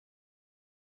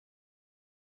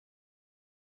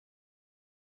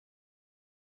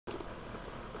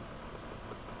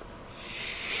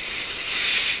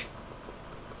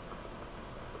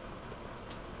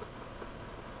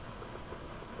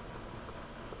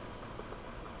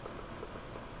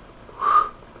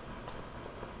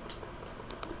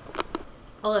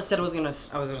All I said I was gonna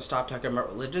stop talking about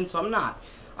religion, so I'm not.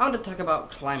 I want to talk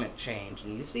about climate change,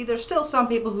 and you see, there's still some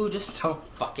people who just don't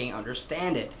fucking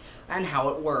understand it and how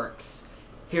it works.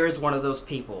 Here is one of those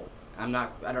people. I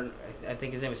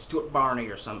think his name is Stuart Barney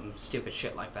or some stupid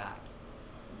shit like that.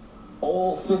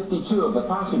 All 52 of the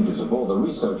passengers aboard the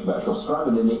research vessel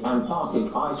stranded in the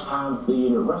Antarctic ice have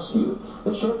been rescued.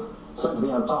 The ship, sent to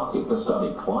the Antarctic to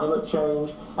study climate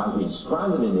change, has been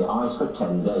stranded in the ice for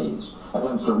 10 days.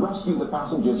 Attempts to rescue the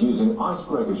passengers using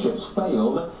icebreaker ships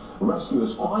failed.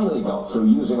 Rescuers finally got through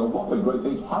using a whopping great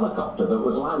big helicopter that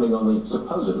was landing on the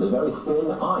supposedly very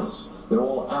thin ice. They're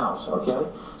all out, okay?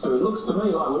 So it looks to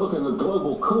me like we're looking at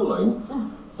global cooling.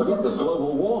 Forget this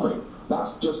global warming.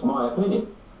 That's just my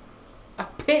opinion.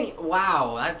 Opinion?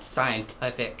 Wow, that's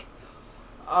scientific.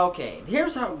 Okay,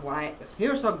 here's how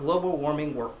global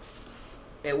warming works.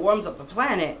 It warms up the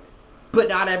planet, but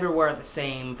not everywhere at the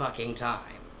same fucking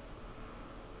time.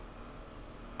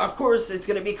 Of course, it's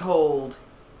gonna be cold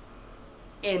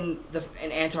in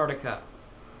Antarctica.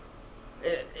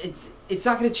 It's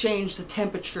not gonna change the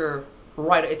temperature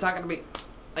right. It's not gonna be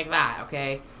like that,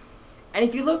 okay? And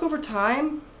if you look over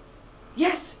time,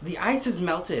 yes, the ice is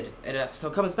melted, so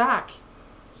it comes back.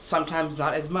 Sometimes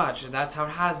not as much, and that's how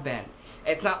it has been.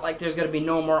 It's not like there's gonna be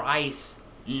no more ice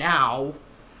now.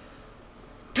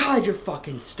 God, you're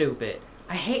fucking stupid.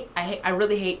 I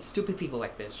really hate stupid people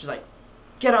like this. Just like,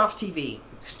 get off TV.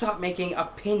 Stop making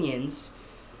opinions.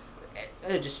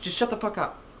 Just shut the fuck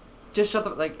up. Just shut the,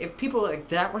 like, if people like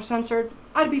that were censored,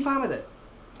 I'd be fine with it.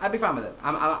 I'd be fine with it.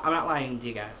 I'm not lying to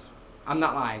you guys. I'm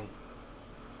not lying.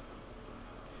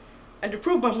 And to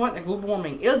prove my point that global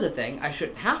warming is a thing, I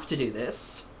shouldn't have to do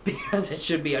this, because it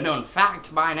should be a known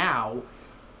fact by now.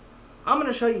 I'm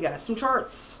going to show you guys some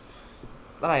charts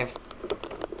that I've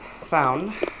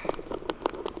found.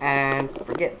 And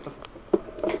forget the...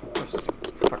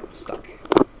 fucking stuck.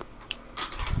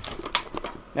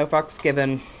 No fucks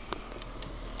given.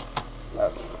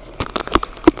 Okay.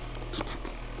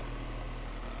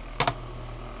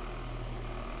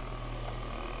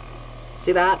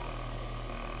 See that?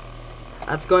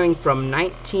 That's going from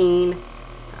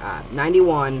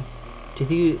 1991 to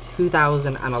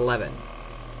 2011.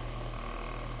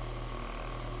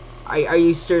 Are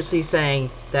you seriously saying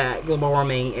that global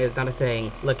warming is not a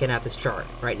thing looking at this chart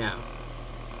right now?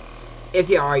 If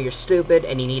you are, you're stupid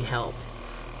and you need help.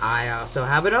 I also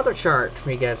have another chart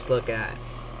for you guys to look at.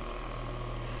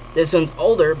 This one's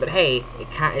older, but hey,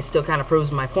 it still kind of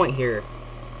proves my point here.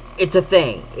 It's a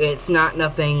thing. It's not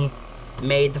nothing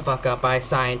made the fuck up by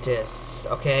scientists,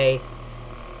 okay?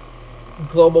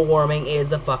 Global warming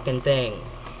is a fucking thing.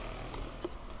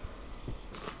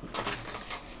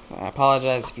 I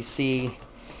apologize if you see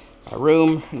my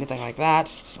room, anything like that.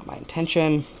 It's not my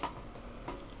intention.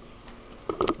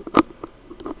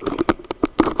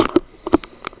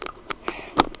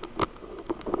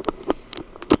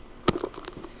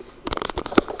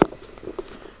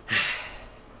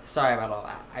 Sorry about all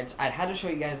that. I had to show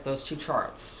you guys those two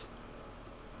charts.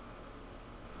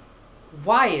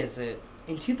 Why is it,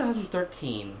 in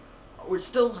 2013, we're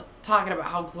still talking about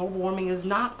how global warming is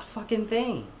not a fucking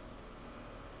thing?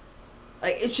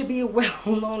 Like, it should be a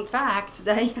well-known fact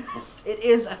that, yes, it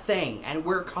is a thing, and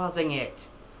we're causing it.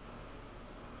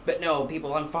 But no,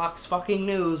 people on Fox fucking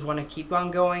News want to keep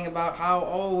on going about how,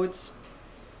 oh, it's...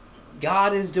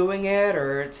 God is doing it,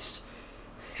 or it's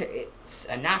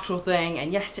a natural thing.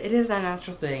 And yes, it is a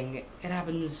natural thing. It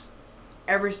happens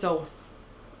every so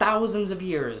thousands of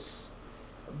years.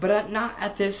 But not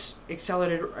at this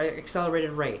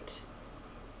accelerated rate.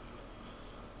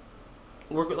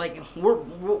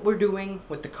 We're doing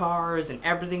with the cars and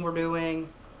everything we're doing,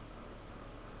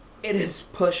 it is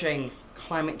pushing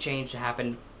climate change to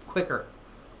happen quicker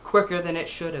than it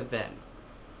should have been.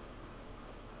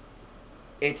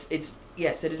 It's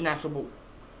yes, it is natural,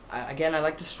 but again, I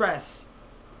like to stress,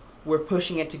 we're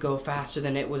pushing it to go faster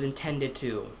than it was intended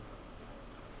to.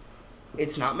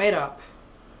 It's not made up,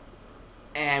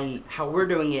 and how we're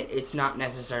doing it, it's not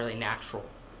necessarily natural,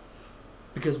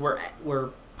 because we're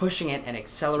pushing it and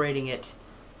accelerating it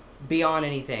beyond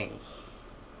anything.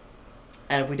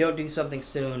 And if we don't do something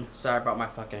soon, sorry about my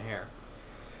fucking hair.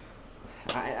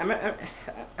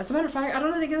 As a matter of fact, I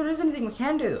don't think there is anything we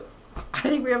can do. I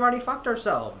think we have already fucked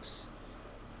ourselves.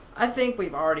 I think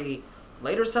we've already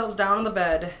laid ourselves down on the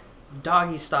bed,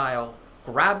 doggy style,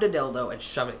 grabbed a dildo and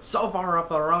shoved it so far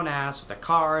up our own ass with the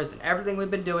cars and everything we've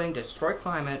been doing to destroy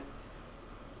climate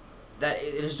that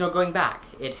there's no going back.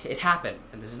 It happened,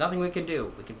 and there's nothing we can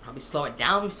do. We can probably slow it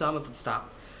down some if we stop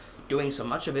doing so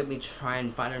much of it. We try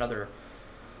and find another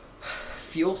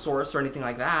fuel source or anything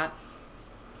like that.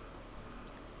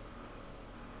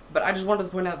 But I just wanted to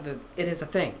point out that it is a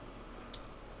thing.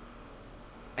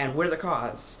 And we're the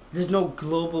cause. There's no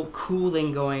global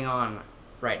cooling going on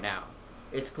right now.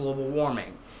 It's global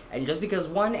warming. And just because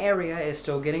one area is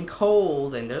still getting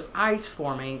cold and there's ice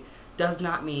forming does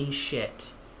not mean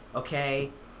shit.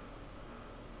 Okay?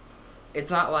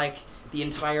 It's not like the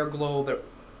entire globe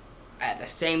at the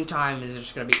same time is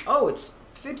just going to be, oh, it's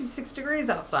 56 degrees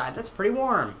outside. That's pretty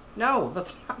warm. No,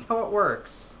 that's not how it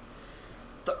works.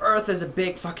 The Earth is a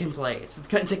big fucking place. It's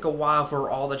going to take a while for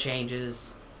all the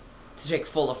changes to take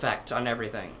full effect on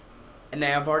everything. And they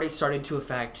have already started to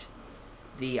affect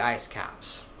the ice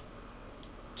caps.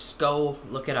 Just go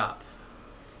look it up.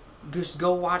 Just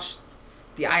go watch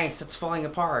the ice that's falling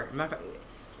apart.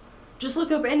 Just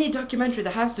look up any documentary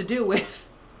that has to do with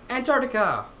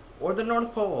Antarctica or the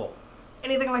North Pole.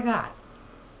 Anything like that.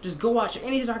 Just go watch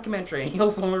any documentary and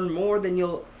you'll learn more than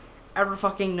you'll ever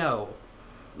fucking know.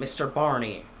 Mr.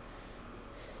 Barney.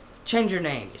 Change your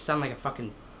name. You sound like a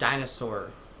fucking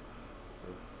dinosaur.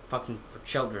 Fucking for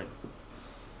children.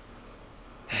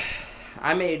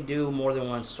 I may do more than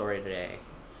one story today.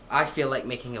 I feel like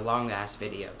making a long ass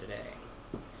video today.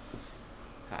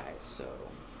 Alright, so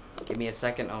give me a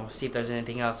second. I'll see if there's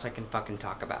anything else I can fucking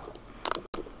talk about.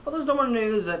 Well, there's no more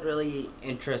news that really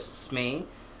interests me,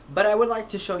 but I would like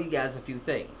to show you guys a few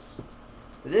things.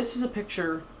 This is a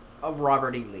picture of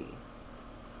Robert E. Lee.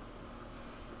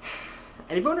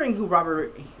 And if you're wondering who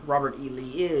Robert E.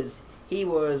 Lee is, he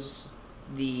was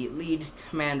the lead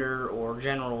commander or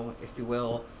general, if you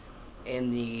will,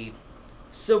 in the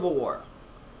Civil War,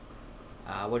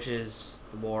 which is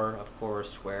the war, of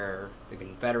course, where the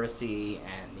Confederacy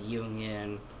and the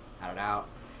Union had it out.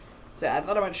 So I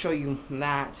thought I might show you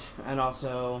that, and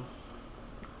also,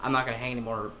 I'm not going to hang any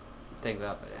more things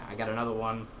up. I got another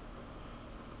one.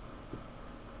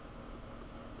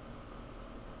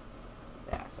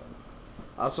 Yeah, so.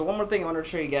 So one more thing I wanted to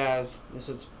show you guys. This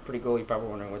is pretty cool. You're probably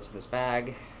wondering what's in this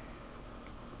bag.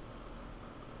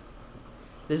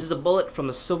 This is a bullet from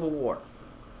the Civil War.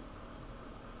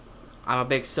 I'm a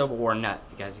big Civil War nut.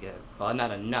 You guys get it. Well, not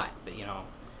a nut, but you know,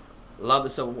 love the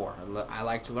Civil War. I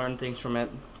like to learn things from it.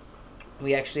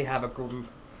 We actually have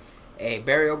a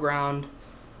burial ground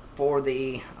for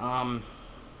the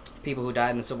people who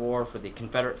died in the Civil War for the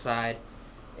Confederate side.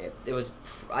 It was,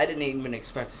 I didn't even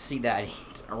expect to see that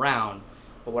around.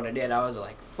 But when I did, I was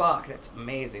like, fuck, that's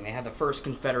amazing. They had the first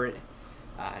Confederate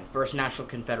and first National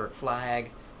Confederate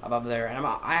flag above there. And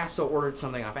I also ordered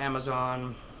something off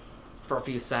Amazon for a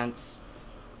few cents.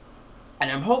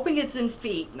 And I'm hoping it's in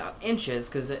feet, not inches,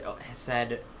 because it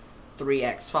said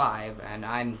 3x5. And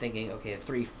I'm thinking, okay,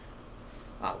 3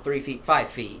 feet, 5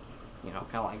 feet. You know,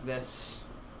 kind of like this.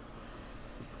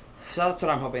 So that's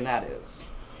what I'm hoping that is.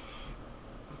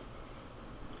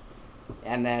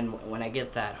 And then when I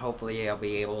get that, hopefully I'll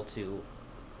be able to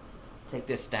take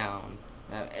this down.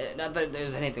 Not that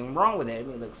there's anything wrong with it. I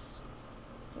mean, it looks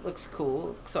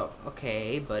cool. It looks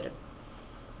okay, but I'd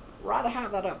rather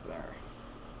have that up there.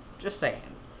 Just saying.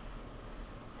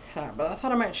 But I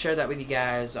thought I might share that with you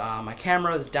guys. My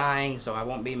camera is dying, so I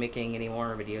won't be making any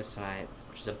more videos tonight,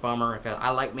 which is a bummer because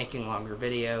I like making longer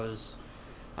videos.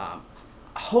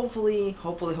 Hopefully,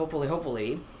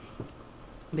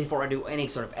 before I do any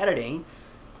sort of editing,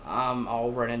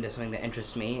 I'll run into something that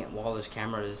interests me while this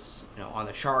camera is, you know, on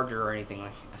the charger or anything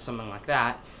like something like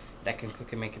that. That can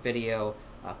click and make a video,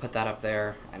 put that up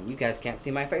there, and you guys can't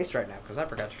see my face right now because I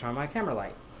forgot to turn on my camera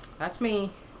light. That's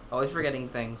me, always forgetting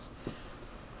things.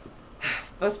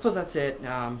 But I suppose that's it.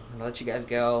 I'll let you guys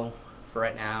go for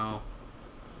right now.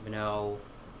 You know,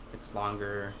 if it's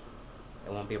longer,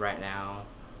 it won't be right now.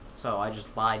 So I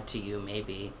just lied to you,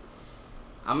 maybe.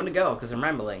 I'm gonna go because I'm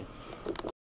rambling.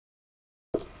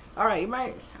 Alright, you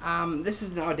might, this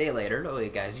is now a day later. Oh, you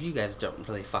guys don't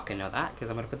really fucking know that because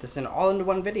I'm gonna put this in all into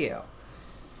one video.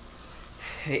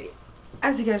 Hey,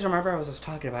 as you guys remember, I was just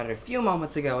talking about it a few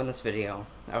moments ago in this video.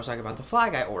 I was talking about the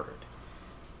flag I ordered.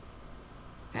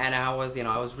 And I was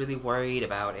really worried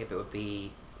about if it would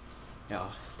be,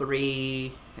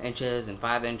 3 inches and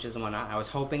 5 inches and whatnot. I was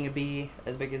hoping it'd be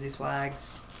as big as these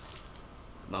flags.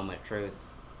 Moment of truth.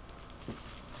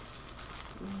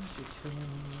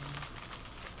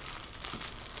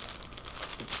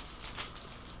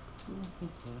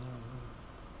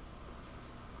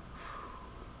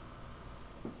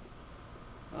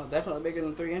 Oh, definitely bigger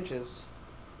than 3 inches.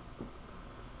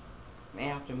 May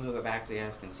have to move it back so you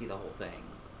guys can see the whole thing.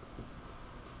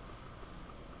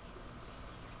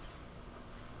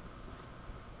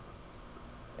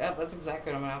 Yep, that's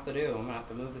exactly what I'm gonna have to do. I'm gonna have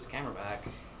to move this camera back.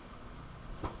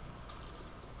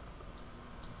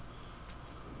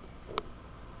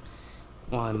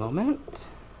 One moment.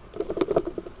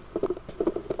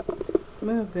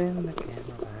 Moving the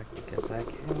camera back because I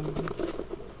can.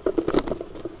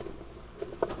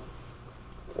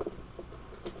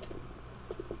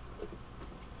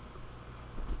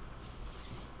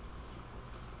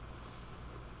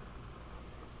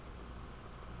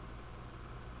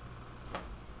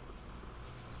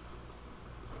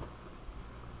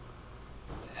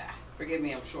 Forgive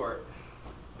me, I'm short.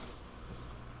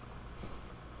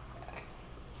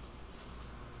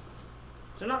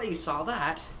 So now that you saw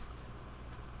that,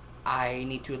 I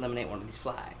need to eliminate one of these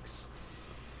flags.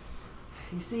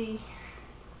 You see,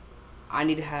 I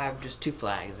need to have just 2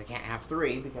 flags. I can't have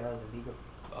 3 because it'd be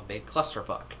a big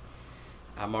clusterfuck.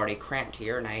 I'm already cramped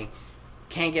here and I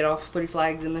can't get all 3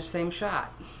 flags in the same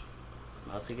shot.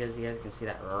 Mostly because you guys can see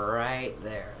that right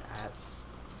there. That's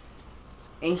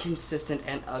inconsistent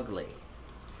and ugly.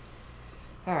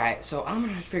 Alright, so I'm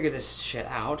gonna figure this shit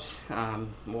out.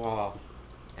 While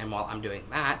I'm doing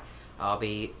that, I'll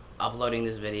be uploading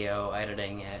this video,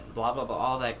 editing it, blah blah blah,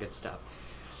 all that good stuff.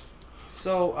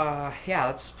 So, yeah,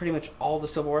 that's pretty much all the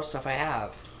Civil War stuff I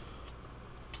have.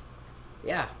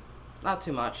 Yeah, it's not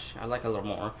too much. I'd like a little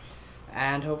more.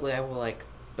 And hopefully I will, like,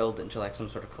 build it into, like, some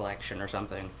sort of collection or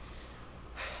something.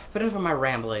 But enough of my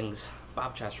ramblings.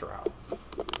 Bob Chester out.